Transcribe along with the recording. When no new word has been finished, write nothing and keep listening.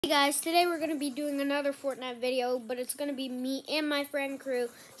Hey guys, today we're going to be doing another Fortnite video, but it's going to be me and my friend Crew.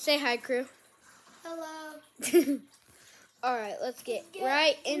 Say hi, Crew. Hello. Alright, let's get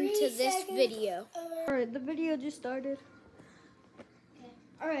right into this video. Alright, the video just started. Okay.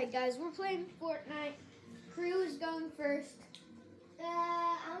 Alright guys, we're playing Fortnite. Crew is going first.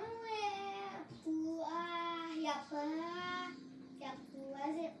 I'm gonna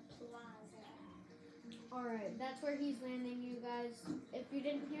Pleasant Plaza. Alright, that's where he's landing, you guys. If you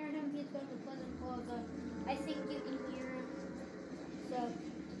didn't hear him, he's going to Pleasant Plaza. I think you can hear him. So,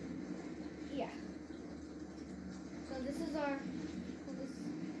 yeah. So this is our,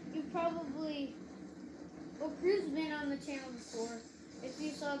 you probably, Crew's been on the channel before. If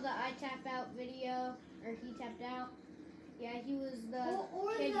you saw the I tap out video, or he tapped out, yeah, he was the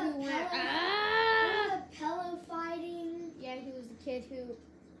kid who went, or the pillow fighting. Yeah, he was the kid who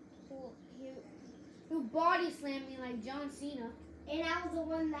body slammed me like John Cena. And I was the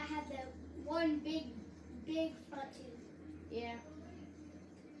one that had the one big front tooth. Yeah.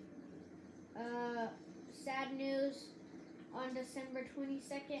 Sad news. On December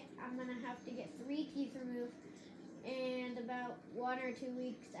 22nd, I'm going to have to get 3 teeth removed. And about 1 or 2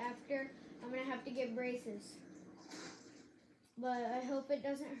 weeks after, I'm going to have to get braces. But I hope it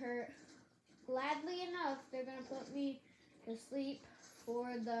doesn't hurt. Gladly enough, they're going to put me to sleep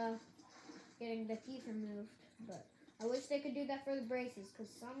for getting the teeth removed. But I wish they could do that for the braces,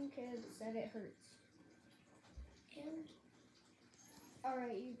 because some kids said it hurts.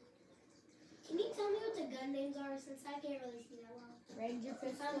 Alright, Can you tell me what the gun names are, since I can't really see that well? Ranger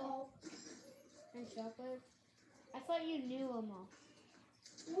Pistol and Shockwave. I thought you knew them all.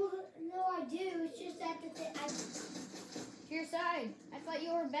 Well, no, I do. It's just that To your side. I thought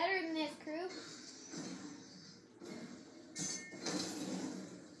you were better than this, Crew.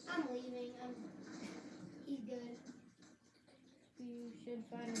 I'm leaving. He's good. You should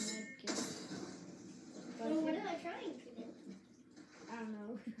find a med kit. Well, what am I trying to do? I don't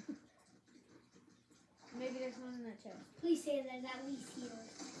know. Maybe there's one in that chest. Please say there's at least healers.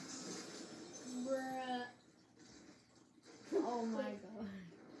 Bruh. Oh my god.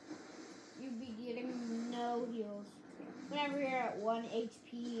 You'd be getting no heals. Whenever you're at 1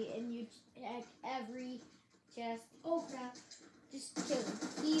 HP and you check every chest. Oh crap. Just kill him.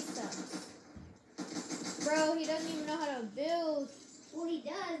 He sucks. Bro, he doesn't even know how to build. Well, he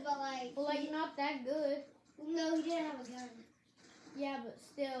does, but like... Well, like, not that good. No, he didn't have a gun. Yeah, but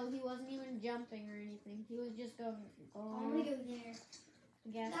still, he wasn't even jumping or anything. He was just going... I'm gonna go there.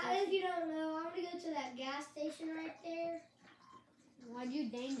 Gas That, station. if you don't know, I'm gonna go to that gas station right there. Why'd you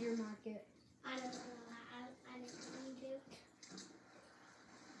danger mark it? I don't know. I didn't mean to.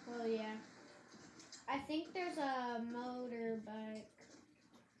 Well, yeah. I think there's a motorbike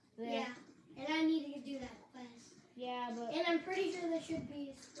there. Yeah, and I need to do that quest. Yeah, but... And I'm pretty sure there should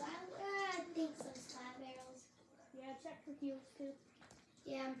be I think some slap barrels. Yeah, check for heals, too.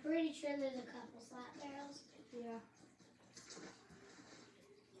 Yeah, I'm pretty sure there's a couple slap barrels. Yeah.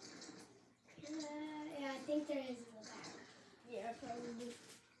 Yeah, I think there is in the back. Yeah, probably.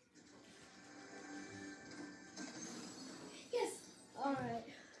 Yes. Alright.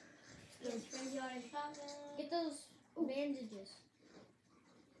 Yes, friends, you want a shotgun? Get those bandages.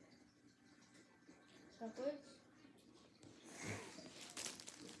 Upwards.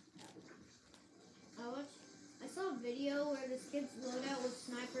 I saw a video where this kid's loadout was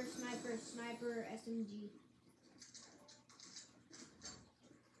sniper, SMG.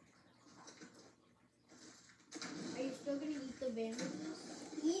 Are you still gonna eat the bandages?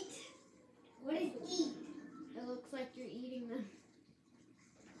 Eat? What is eat? It looks like you're eating them.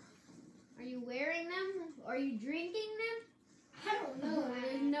 Are you wearing them? Are you drinking them? I don't know.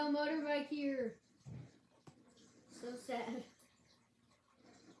 There's no motorbike here. So sad.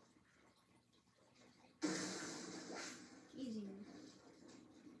 Easy.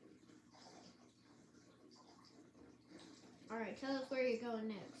 Alright, tell us where you're going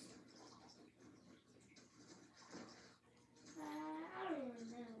next. I don't even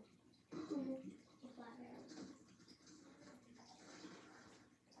know. Flat barrel.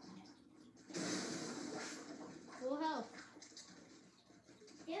 Full health.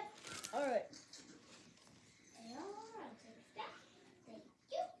 Yep. Alright. Alright, take that. Thank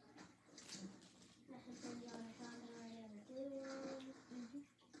you. I have some yellow shotgun already have a blue one.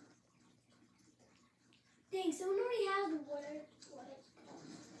 Dang, someone already has what it's called.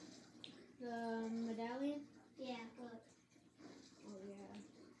 The medallion? Yeah, look. Oh yeah.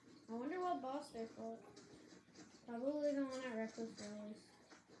 I wonder what boss they're for. Probably the one at Reckless Rose.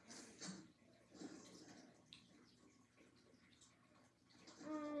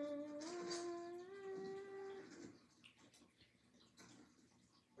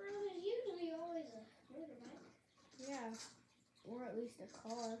 least a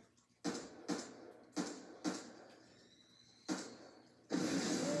car.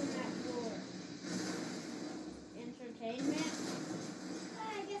 Entertainment?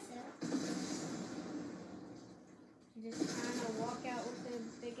 I guess so. Just kind of walk out with a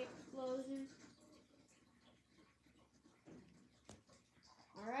big explosion.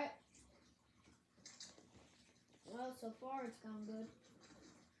 Alright. Well, so far it's gone good.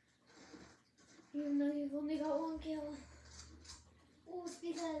 Even though you've only got 1 kill. Well, it's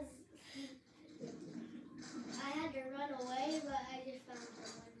because I had to run away, but I just found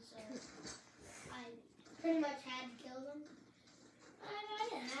someone, so I pretty much had to kill them. I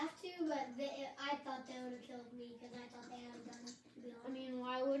didn't have to, but I thought they would have killed me because I thought they had a gun, to be honest. I mean,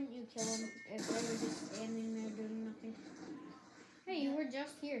 why wouldn't you kill them if they were just standing there doing nothing? Hey, you were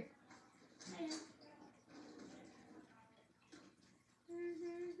just here. I know.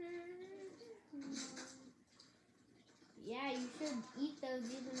 Yeah, you should eat those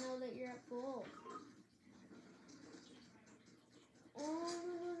even though that you're at full.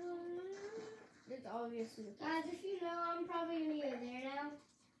 It's obviously Guys, if you know, I'm probably going to be there now.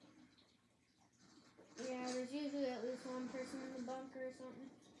 yeah, there's usually at least one person in the bunker or something.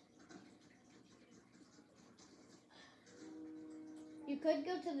 You could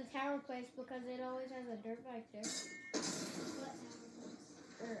go to the tower place because it always has a dirt bike there. What tower place?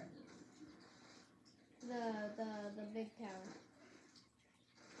 Or the big tower.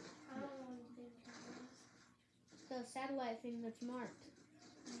 I don't know what the big tower is. The satellite thing that's marked.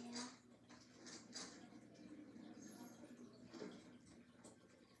 Yeah.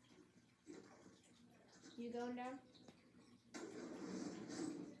 You going down?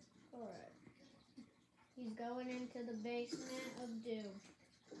 Alright. He's going into the basement of Doom.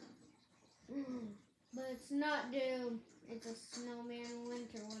 But it's not Doom. It's a snowman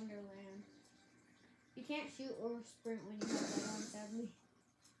winter wonderland. You can't shoot or sprint when you have that on, sadly.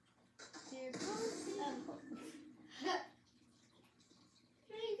 Here comes the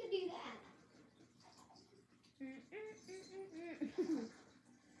You could do that.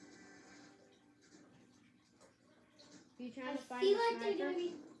 You trying to find I feel a like they're sniper? gonna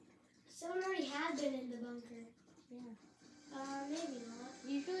be. Someone already has been in the bunker. Yeah. Maybe not.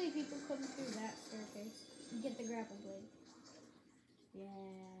 Usually people come through that staircase. You get the grapple blade. Yeah.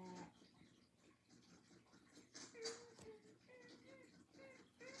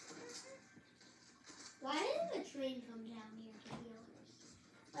 Why didn't the train come down here, to be honest?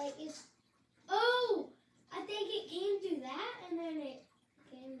 Like, it's... Oh! I think it came through that, and then it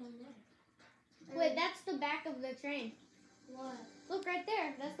came down there. Wait, that's the back of the train. What? Look right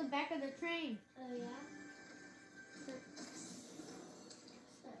there. That's the back of the train. Oh, yeah?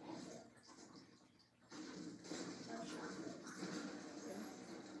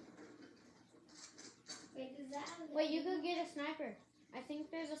 Wait, does that have the Wait, you could get a sniper. I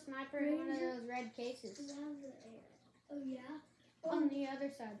think there's a sniper in one of those red cases. Does that have the air? Oh, yeah? On the other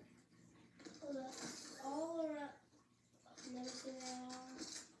side. Hold up. All around. Never seen that all.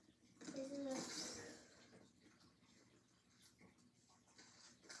 This is a...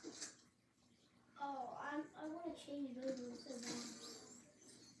 Oh, I want to change those ones so bad.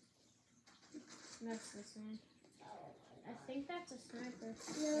 That's the same. Oh, I think that's a sniper. no,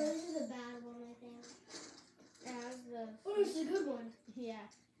 this is a bad one, I think. It has the... Oh, this is a good one. Yeah.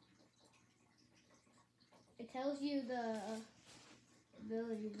 It tells you the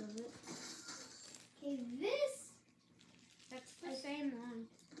abilities of it. Okay, this... That's the same one.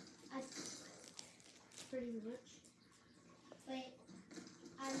 Pretty much. Wait,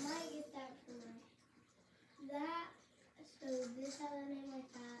 I might get that for that. So this has a name like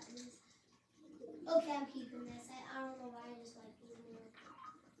that. This. Okay, I'm keeping this. I don't know why I just like using it.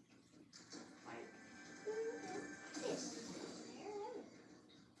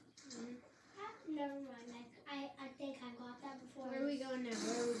 Never mind. I think I got that before. Where are we going now?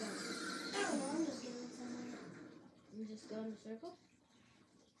 Where are we going? I don't know. I'm just going somewhere. You just go in a circle?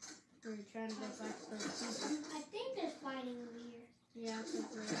 Or are you trying to go back to those people? I think there's fighting over here. Yeah, I think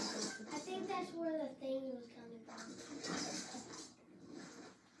we're going. I think that's where the thing was coming from.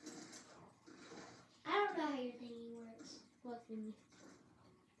 I don't know how your thingy works. What thingy?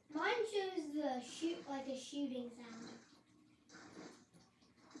 Mine shows the like a shooting sound.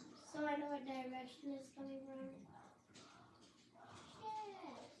 So I know what direction it's coming from.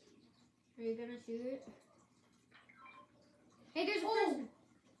 Yeah. Are you gonna shoot it? Hey, there's a person!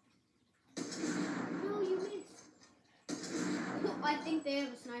 No, you missed. I think they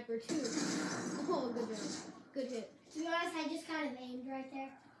have a sniper too. Oh, good job. Good hit. To be honest, I just kind of aimed right there.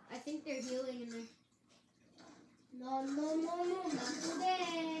 I think they're healing in there. No, not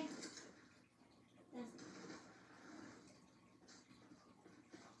today.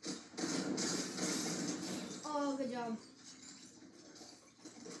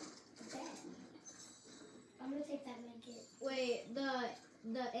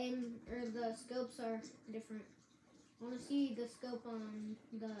 the aim or the scopes are different. I want to see the scope on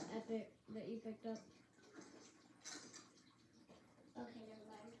the Epic that you picked up. Okay, never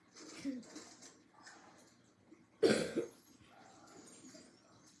mind.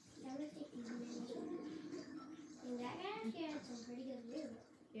 I'm gonna take these minis. And that guy actually had some pretty good loot.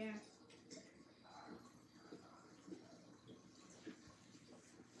 Yeah.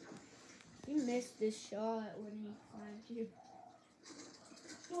 You missed this shot when he climbed you.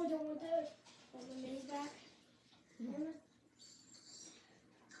 No, I don't want those. Want the minis back?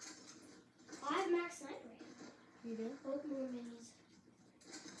 I have max sniper. You do? Both more minis.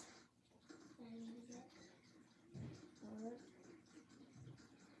 I need to get. Alright.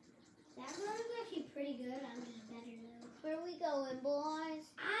 That one is actually pretty good. I'm just better though. Where are we going, boys?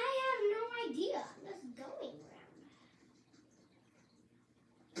 I have no idea. I'm just going around.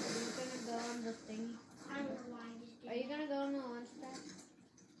 Are you gonna go on the thingy? I don't know why I just did Are you that. gonna go on the launch pad?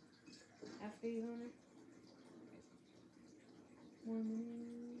 After you go on it? 1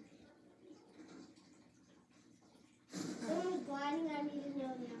 minute. Someone was gliding. I need to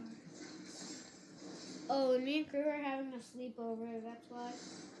know the hour. Oh, and me and Crew are having a sleepover. That's why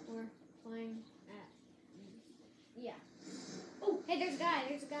we're playing at. Yeah. Oh. Hey, there's a guy.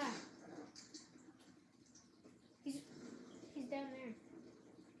 There's a guy. He's down there.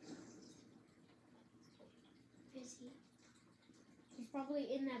 Is he? He's probably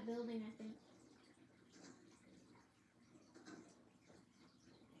in that building, I think.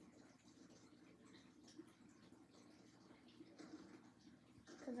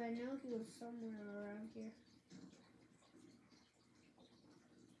 Because I know he was somewhere around here.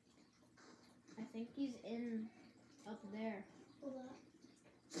 I think he's in up there. Hold up.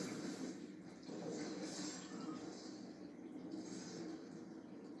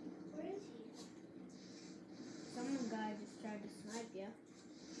 Where is he? Some guy just tried to snipe you.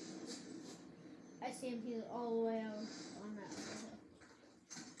 I see him. He's all the way out on that other hill.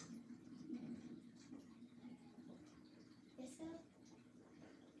 This guy?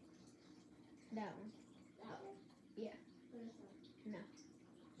 That one. That one? Yeah. Or this one? No.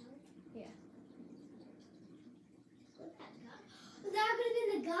 No? Yeah. What's that guy? That could have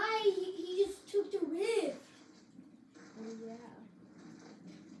been the guy. He just took the rift. Oh, yeah.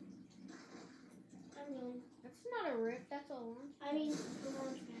 I'm going. That's not a rip. That's a launch. I mean, the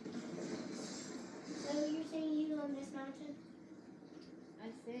launch pad. So you're saying he's on this mountain?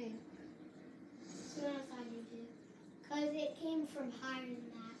 I think. So that's how you do. Because it came from higher than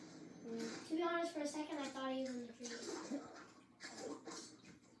that. Yeah. To be honest, for a second, I thought he was in the tree.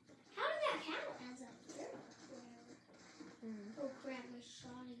 How did that count as a dirt? Whatever. Oh crap, my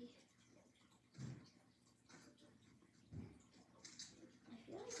shoddy. I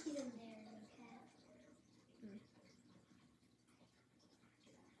feel like he's in there, okay?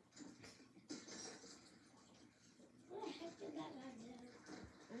 What the heck did that guy do?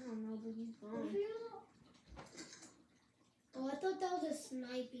 I don't know, but he's gone. Oh, I thought that was a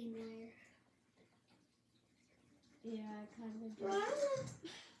sniping there. Yeah, I kind of Bro, I did. don't know.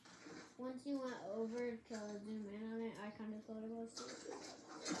 Once you went over to zoom in on it, I kind of thought it was.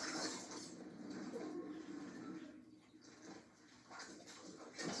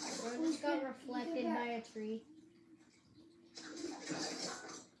 Or it just got reflected by a tree.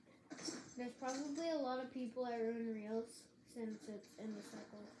 There's probably a lot of people at Ruin Reels since it's in the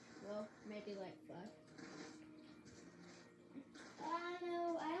circle. Well, maybe like 5.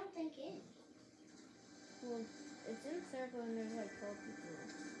 No, I don't think it. Well, it's in the circle and there's like 12 people.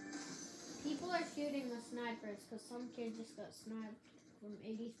 People are shooting the snipers because some kid just got sniped from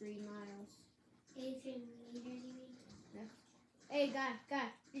 83 miles. 83 meters, you mean? Hey, guy,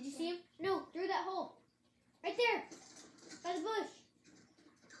 did you see him? No, through that hole. Right there. By the bush.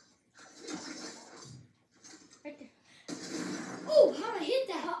 Right there. Oh, how'd I hit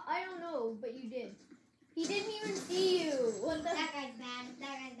that? I don't know, but you did. He didn't even see you. What the? That guy's bad.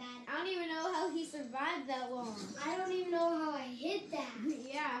 That guy's bad. I don't even know how he survived that long. I don't even know how I hit that.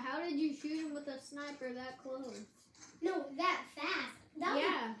 Yeah, how did you shoot him with a sniper that close? No, that fast. That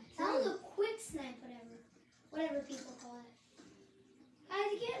Yeah, that was true. a quick snipe, whatever people call it.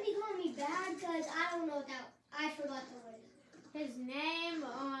 Guys, you can't be calling me bad because I don't know what that. I forgot the word. His name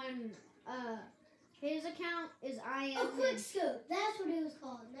on his account is I A am. quick scope. That's what it was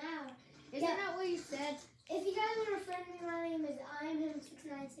called. Now, Isn't that what you said? if you guys want to friend me, my name is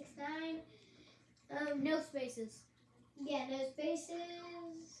IamHim6969. No spaces. Yeah, no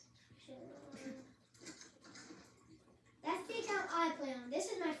spaces. That's the account I play on. This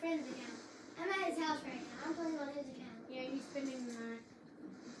is my friend's account. I'm at his house right now. I'm playing on his account. Yeah, he's spending the night.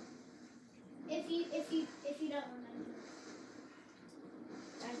 If you don't remember.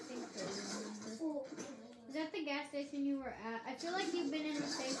 feel like you've been in the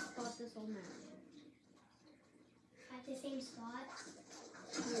same spot this whole match. At the same spot.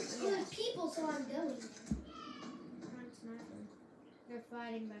 Yeah. Well, there's people, so I'm going there. I'm sniping. They're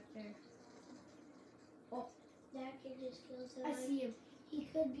fighting back there. That kid just killed I somebody. see him. He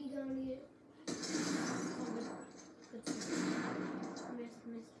could be going to get. Oh, good snipe. Missed. To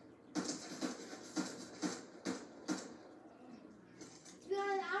be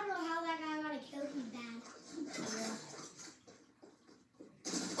honest, I don't know how that guy got a kill. He's bad. Yeah.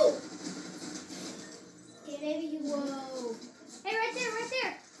 Oh! Okay, maybe he won. Whoa. Hey, right there.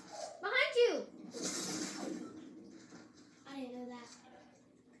 Behind you. I didn't know that.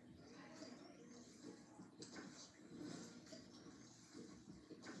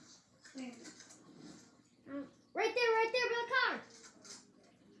 Where? Right there by the car.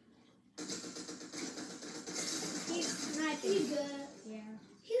 He's sniping. He's good. Yeah.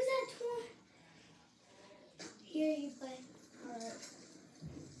 He was at 20. Here you play. Alright.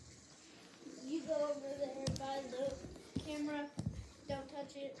 You go over there by the camera. Don't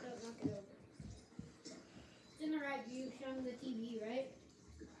touch it. Don't knock it over. It's in the right view showing the TV, right?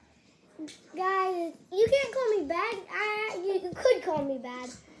 Guys, you can't call me bad. You could call me bad.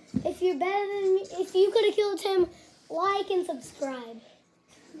 If you're better than me, if you could have killed him, like and subscribe.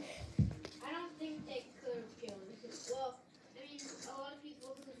 I don't think they could have killed him. Well, I mean, a lot of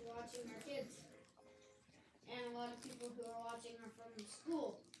people who's watching are kids. And a lot of people who are watching are from school.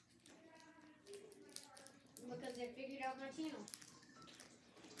 Because they figured out my channel.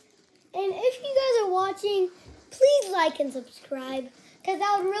 And if you guys are watching, please like and subscribe, because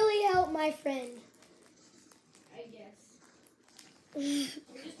that would really help my friend. I guess. I'm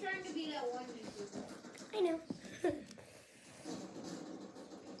just trying to be that one YouTuber. I know.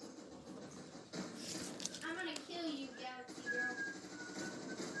 I'm gonna kill you, Galaxy Girl.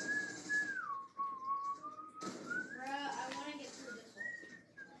 Bruh, I wanna get through this hole.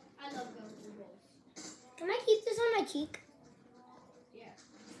 I love going through holes. Can I keep this on my cheek? Yeah.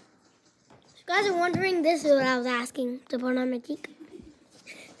 If you guys are wondering, this is what I was asking to put on my cheek.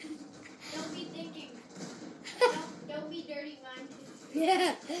 Don't be thinking. Don't be dirty minded.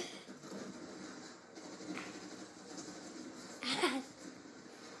 Yeah. I'm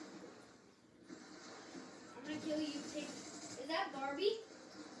gonna kill you, pig. Is that Barbie?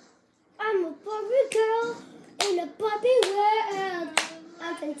 I'm a Barbie girl in a Barbie world.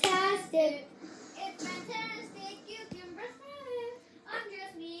 I'm fantastic. It's fantastic. You can brush my hair,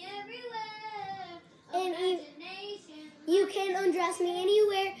 undress me everywhere. And Imagination. You can undress me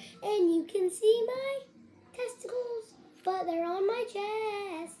anywhere, and you can see my testicles, but they're on my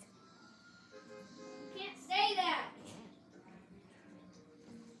chest. You can't say that.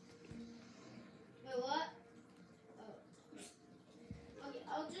 Wait, what? Oh. Okay,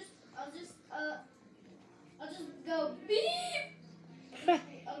 I'll just go beep.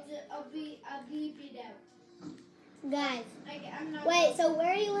 I'll beep it out. Guys, I'm not. wait, so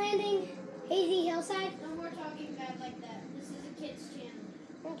where are you landing? Hazy Hillside? No more talking bad like that. This is a kid's channel.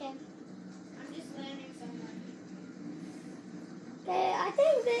 Okay. I'm just landing somewhere. Okay, I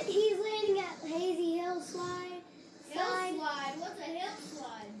think that he's landing at Hazy Hillside. Hill slide. What's a hill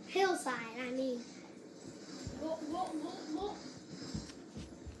slide? Hillside, I mean. Whoa.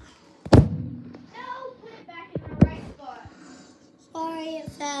 No, put it back in the right spot. Sorry,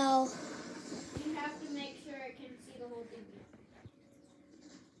 it fell. You have to make sure it can see the whole thing.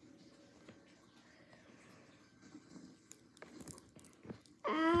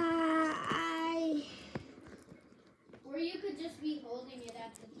 Or you could just be holding it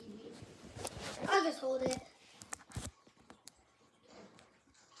at the TV. I'll just hold it.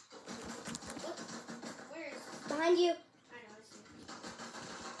 Look, where is it? Behind you. I know, I see.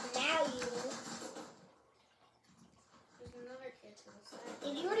 Now you. There's another kid to the side.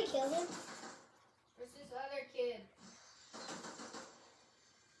 Did you already kill him? There's this other kid.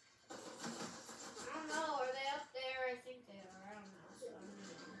 I don't know. Are they up there? I think they are. I don't know. So I'm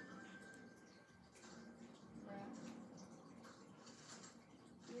gonna... Bruh.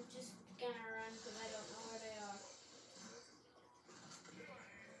 I'm just gonna run because I don't know where they are.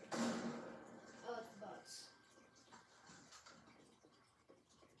 Oh, it's bots.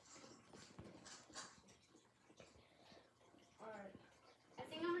 Alright. I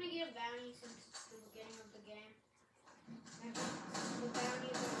think I'm gonna get a bounty since it's the beginning of the game. The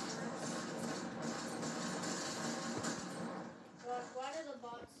bounties are first. Why do the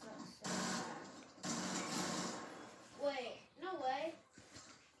bots suck so bad? Wait, no way.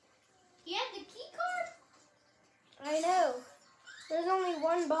 He had the key card? I know. There's only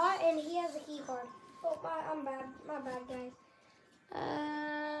one bot and he has a key card. Oh, I'm bad. My bad, guys.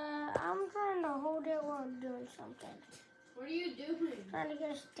 I'm trying to hold it while I'm doing something. What are you doing? Trying to get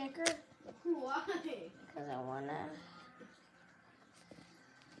a sticker. Why? Because I want to.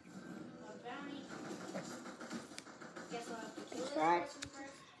 A bounty. Guess I'll have to kill this Right. person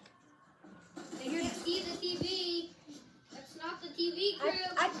first. They can't see the TV. That's not the TV crew.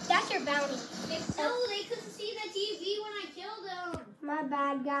 That's your bounty. No, they couldn't see the TV when I killed them. My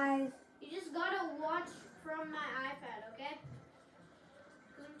bad, guys. You just gotta watch from my iPad, okay?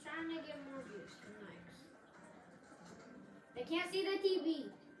 Because I'm trying to get more views and likes. They can't see the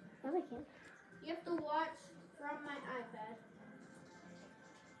TV. No, they can't. You have to watch from my iPad.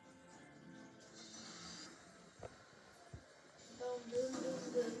 Boom, boom, boom,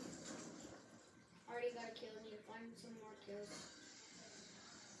 boom. Already got a kill. Need to find some more kills.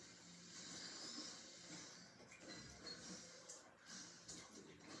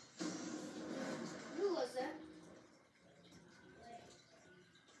 Who was that?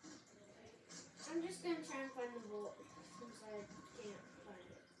 I'm just gonna try and find the vault since I can't find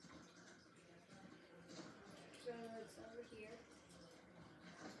it. So it's over here.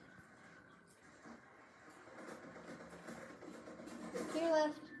 Here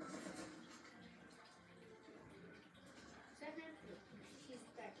left. Second, she's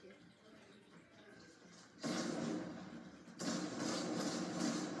back here.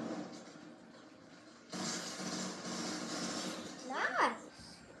 Nice.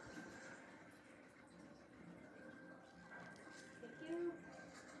 Thank you.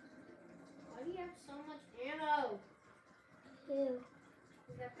 Why do you have so much ammo? Who?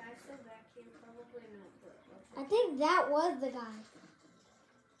 Is that guy still back here? Probably not, but I think that was the guy.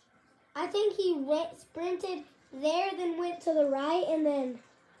 I think he sprinted there, then went to the right, and then.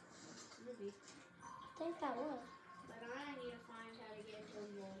 maybe. I think that was. But I need to find how to get into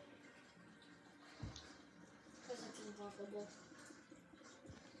the wall. Because it's impossible.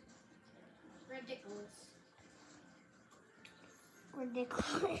 Ridiculous.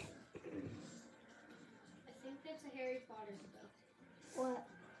 Ridiculous. I think that's a Harry Potter stuff. What?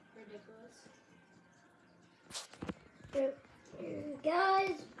 Ridiculous.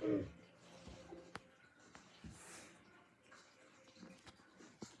 Guys.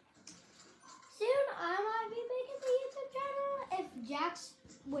 Soon I might be making the YouTube channel. If Jax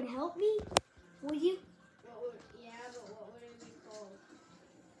would help me, would you? Yeah, but what would it be called?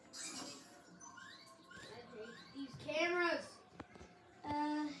 I hate these cameras.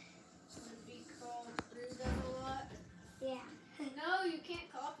 It would be called Drew Does a Lot. Yeah. No, you can't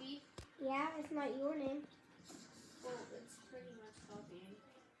copy. Yeah, it's not your name. Well, it's pretty much copying.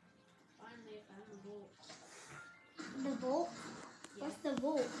 Finally, I found the vault. The Volt? Yeah. What's the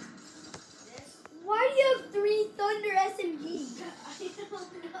Volt? This? Why do you have 3 Thunder SMGs? I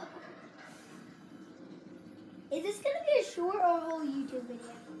don't know. Is this gonna be a short or a whole YouTube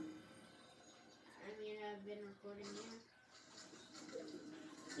video? I mean, I've been recording here.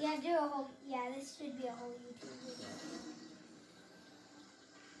 Yeah, do a whole. Yeah, this should be a whole YouTube video.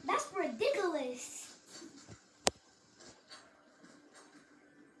 That's ridiculous.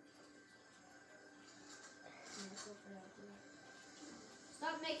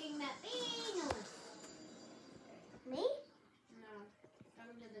 Stop making that thing! Me? No,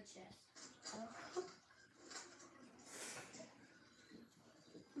 come to the chest. Oh.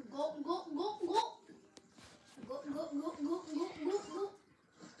 Go, go, go, go! Go, go, go, go, go, go, go!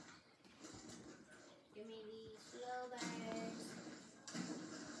 Give me these slow bags.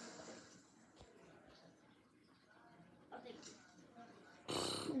 I'll take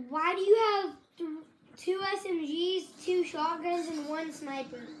you. Why do you have 2 SMGs, 2 shotguns, and 1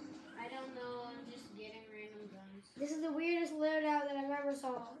 sniper? I don't know, I'm just getting random guns. This is the weirdest loadout that I've ever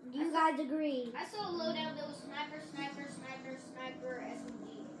saw. Do you guys agree? I saw a loadout that was sniper, sniper, sniper, sniper,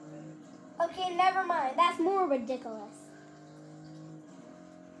 SMG. Okay, never mind. That's more ridiculous.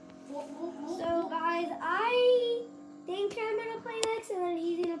 So, guys, I think I'm going to play next, and then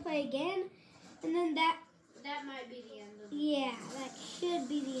he's going to play again. And then that, That might be the end of the yeah, that should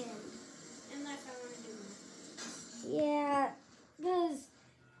be the end. Unless I want to do more. Yeah, because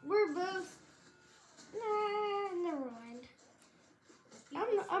we're both, never mind.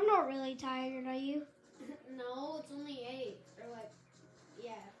 I'm not really tired, are you? No, it's only 8. Or like,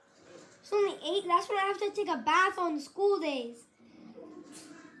 yeah. It's only 8. That's when I have to take a bath on school days.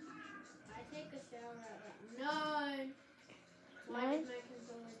 I take a shower at 9. Why 9? did my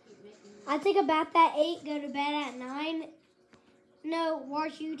controller keep making I take a bath at 8, go to bed at 9. No,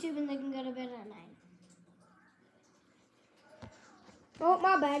 watch YouTube and then go to bed at 9. Oh,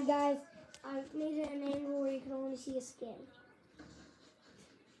 my bad, guys. I made it an angle where you can only see a skin.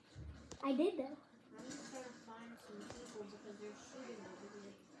 I did, though. I'm just trying to find some people because they're shooting over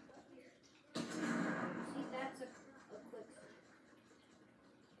here. See, that's a quick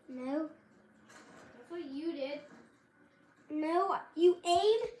No, you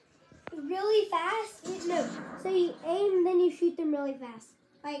aim really fast. No, so you aim, then you shoot them really fast.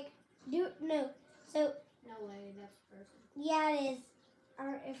 Like, no. So, No way, that's a person. yeah, it is.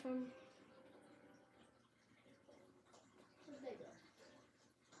 Or if I'm... Where'd they go?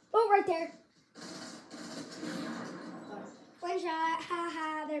 Oh, right there. Oh. One shot. Ha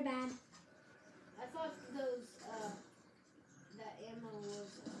ha, they're bad. I thought those, that ammo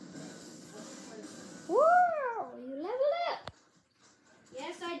was a person. Whoa, you leveled up.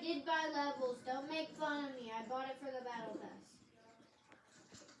 Yes, I did buy levels. Don't make fun of me. I bought it for the battle pass.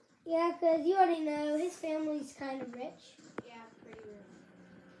 Yeah, because you already know his family's kind of rich. Yeah, pretty rich.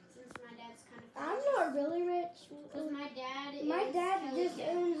 Since my dad's kind of I'm not really rich. Because my dad is My dad Kelly just Cat.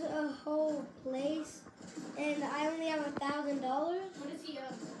 owns a whole place, and I only have $1,000. What does he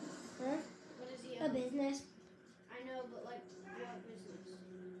own? Huh? What does he A own? business. I know, but like, what business?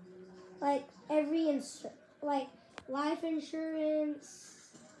 Like like life insurance.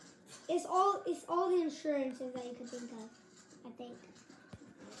 It's all the insurances that you could think of, I think.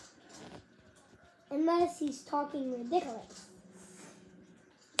 Unless he's talking ridiculous.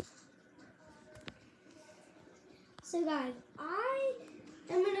 So guys, I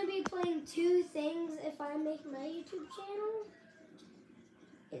am gonna be playing 2 things if I make my YouTube channel.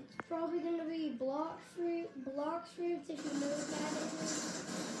 It's probably gonna be block fruits if you know what that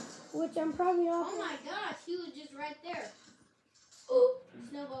is. Which I'm probably not. Oh my gosh, he was just right there.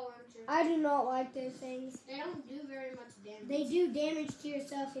 Snowball launcher. I do not like those things. They don't do very much damage. They do damage to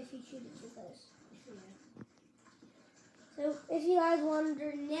yourself if you shoot it too close. Yeah. So if you guys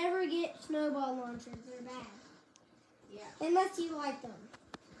wonder, never get snowball launchers. They're bad. Yeah. Unless you like them.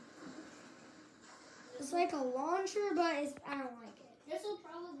 It's like a launcher, but I don't like it. This will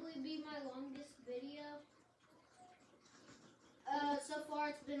probably be my longest video. So far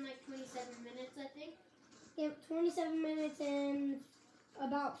it's been like 27 minutes, I think. Yep, 27 minutes and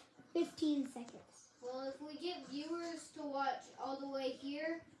about 15 seconds. Well, if we get viewers to watch all the way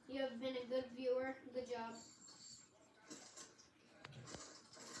here, you have been a good viewer. Good job.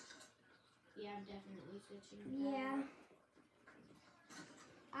 Yeah, I'm definitely switching. Yeah.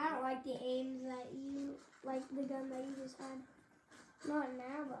 I don't like the aims that you, like the gun that you just had. Not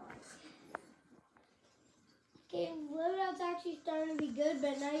now, but like. Okay, loadout's actually starting to be good,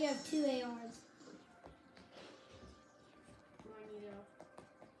 but now you have 2 ARs.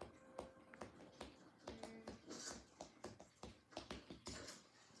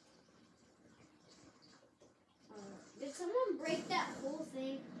 Did someone break that whole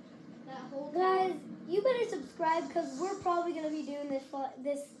thing? That whole Guys, you better subscribe because we're probably gonna be doing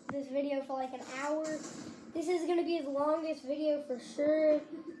this video for like an hour. This is gonna be his longest video for sure.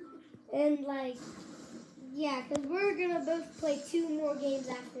 And like, yeah, because we're gonna both play 2 more games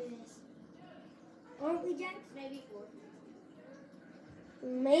after this. Aren't we, Jax? Maybe 4.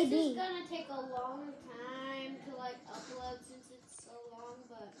 Maybe. This is gonna take a long time to like upload since it's so long,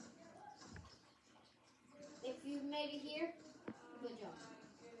 but if you've made it here, good job.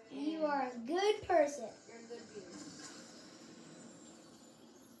 And You are a good person. you're a good viewer.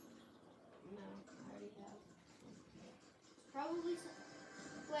 No, I already have. Probably some.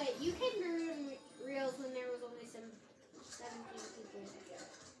 Wait, you came to Reels when there was only 17 people.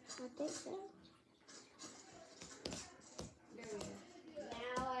 I think so. There we go.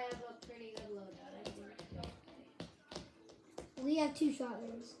 Now I have a pretty good loadout, I think. We have 2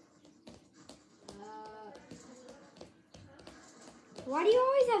 shotguns. Why do you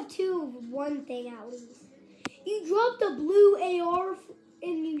always have 2 of one thing at least? You dropped a blue AR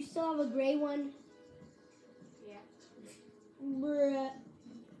and you still have a gray one? Yeah. Bruh. I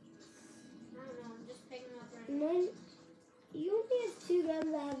don't know, I'm just picking up right And now. then you only have 2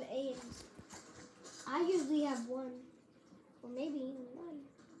 guns that have aims. I usually have 1. Or maybe even 1.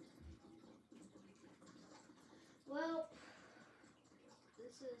 Well,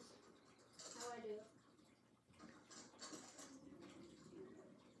 this is how I do it.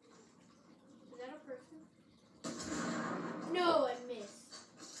 Is that a person? No, I missed.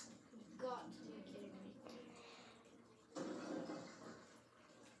 You got to be kidding me.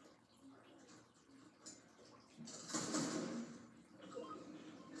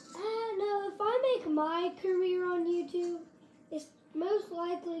 No, if I make my career on YouTube, it's most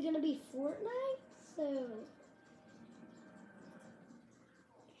likely going to be Fortnite. So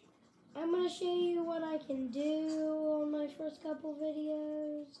I'm going to show you what I can do on my first couple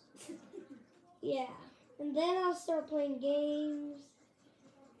videos. Yeah. And then I'll start playing games.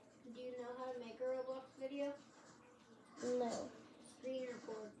 Do you know how to make a Roblox video? No. Screen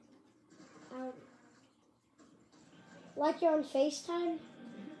record. Like you're on FaceTime?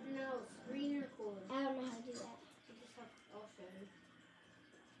 No, screen record. I don't know how to do that. You just have, I'll show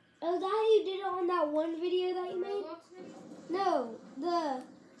Oh, is that how you did it on that one video that you made? Roblox video? No, the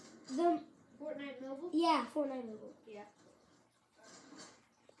Fortnite Mobile? yeah, Fortnite mobile. Yeah.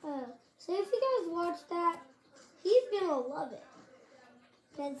 So if you guys watch that, he's gonna love it.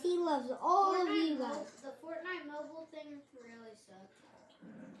 Because he loves all of you guys. The Fortnite mobile thing really sucks.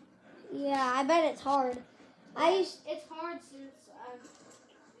 Yeah, I bet it's hard. It's hard since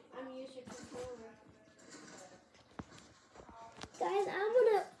I'm used to controller. Guys, I'm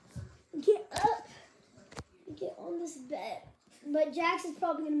gonna get up, get on this bed. But Jax is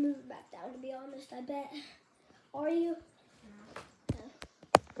probably gonna move it back down, to be honest, I bet. Are you? No.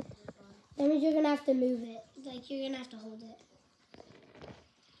 That means you're gonna have to move it. Like, you're gonna have to hold it.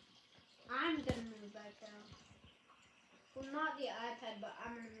 I'm gonna move back down. Well, not the iPad, but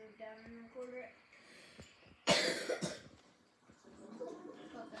I'm gonna move down and record it.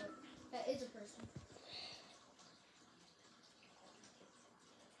 Okay, that is a person.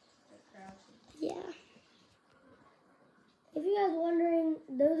 They're crouching. Yeah. If you guys are wondering,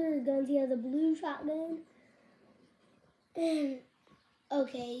 those are the guns. He has a blue shotgun. And,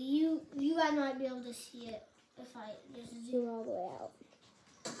 okay, you guys might be able to see it if I just zoom all the way out.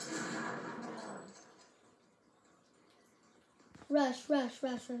 Rush.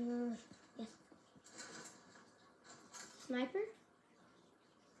 Yes. Sniper?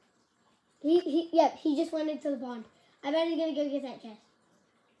 Yep, he just went into the pond. I bet he's gonna go get that chest.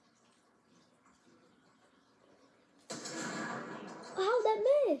 How'd that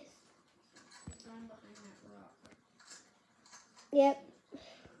miss? It's gone behind that rock. Yep.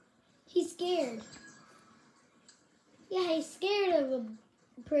 He's scared. Yeah, he's scared of a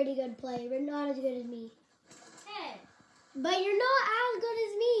pretty good player, but not as good as me. Hey, But you're not as good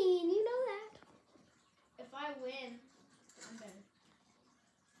as me, and you know that. if I win, I'm better.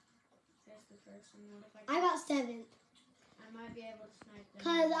 That's the first one. What if I got 7th. I might be able to snipe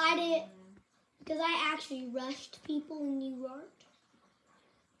them. Because I actually rushed people and you weren't.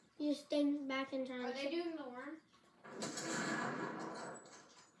 You just stand back and try Are they doing the worm?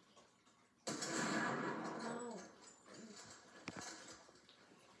 No.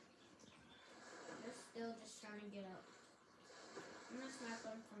 They're still just trying to get up. I'm gonna snipe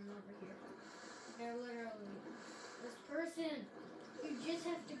them from over here. They're literally this person. You just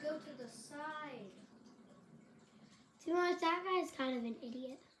have to go to the side. To be honest, that guy's kind of an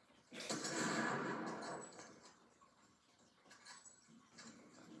idiot.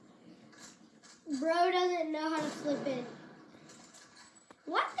 Bro doesn't know how to flip it.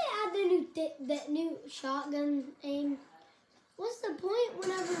 Why did they add the new shotgun aim? What's the point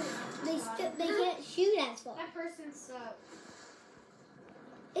whenever they can't shoot as far? That person sucks.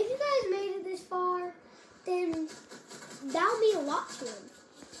 If you guys made it this far, then that'll mean a lot to him.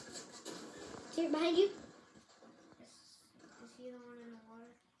 See it behind you? Is he the one in the water?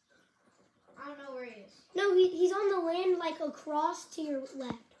 I don't know where he is. No, he's on the land, like across to your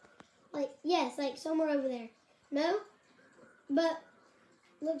left. Like, yes, like somewhere over there. No? But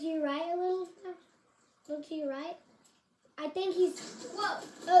look to your right a little. Look to your right. I think he's. Whoa!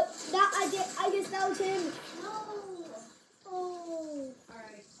 Oh, I guess that was him. No! Oh.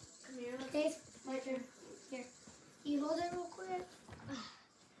 Alright, come here. Okay, my turn. Here. You hold it real quick.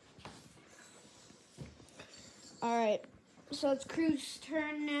 Alright, so it's Crew's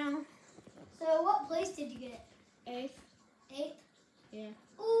turn now. So, what place did you get? 8th. 8th? Yeah.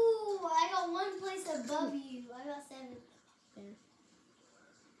 Ooh, I got 1 place above you. I got 7th. Yeah.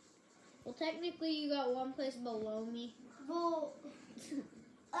 Well, technically, you got 1 place below me. Well,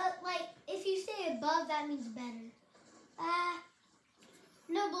 like, if you say above, that means better.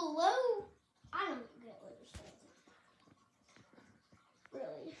 No, below, I don't get what you're saying.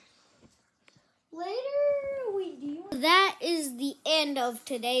 Really. Later, we do. That is the end of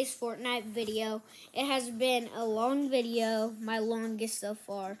today's Fortnite video. It has been a long video, my longest so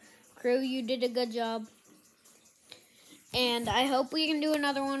far. Crew, you did a good job. And I hope we can do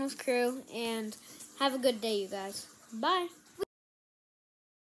another one with Crew. And have a good day, you guys. Bye.